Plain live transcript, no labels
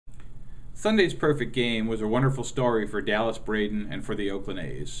Sunday's perfect game was a wonderful story for Dallas Braden and for the Oakland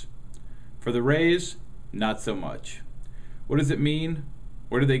A's. For the Rays, not so much. What does it mean?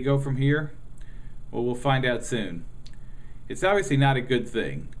 Where do they go from here? Well, we'll find out soon. It's obviously not a good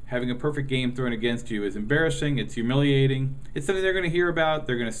thing. Having a perfect game thrown against you is embarrassing, it's humiliating, it's something they're going to hear about,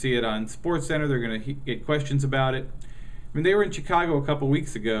 they're going to see it on SportsCenter, they're going to get questions about it. I mean, they were in Chicago a couple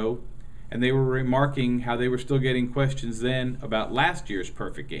weeks ago, and they were remarking how they were still getting questions then about last year's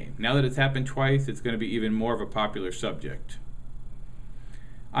perfect game. Now that it's happened twice, it's going to be even more of a popular subject.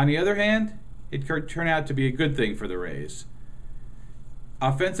 On the other hand, it could turn out to be a good thing for the Rays.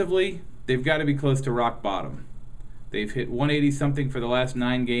 Offensively, they've got to be close to rock bottom. They've hit 180-something for the last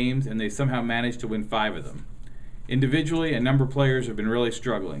 9 games, and they somehow managed to win 5 of them. Individually, a number of players have been really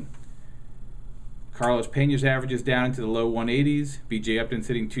struggling. Carlos Pena's average is down into the low 180s. B.J. Upton's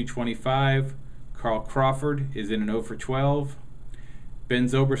hitting 225. Carl Crawford is in an 0 for 12. Ben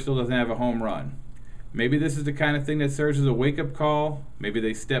Zober still doesn't have a home run. Maybe this is the kind of thing that serves as a wake-up call. Maybe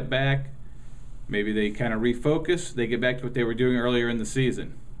they step back. Maybe they kind of refocus. They get back to what they were doing earlier in the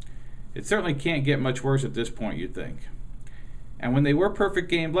season. It certainly can't get much worse at this point, you'd think. And when they were perfect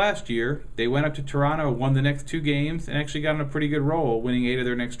gamed last year, they went up to Toronto, won the next 2 games, and actually got on a pretty good roll, winning 8 of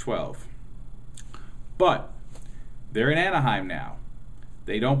their next 12. But they're in Anaheim now.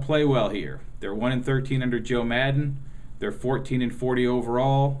 They don't play well here. They're 1-13 under Joe Madden. They're 14-40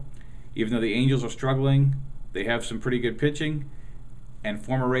 overall. Even though the Angels are struggling, they have some pretty good pitching. And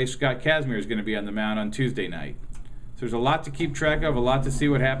former Rays Scott Kazmir is going to be on the mound on Tuesday night. So there's a lot to keep track of, a lot to see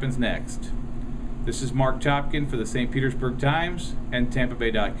what happens next. This is Marc Topkin for the St. Petersburg Times and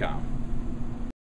TampaBay.com.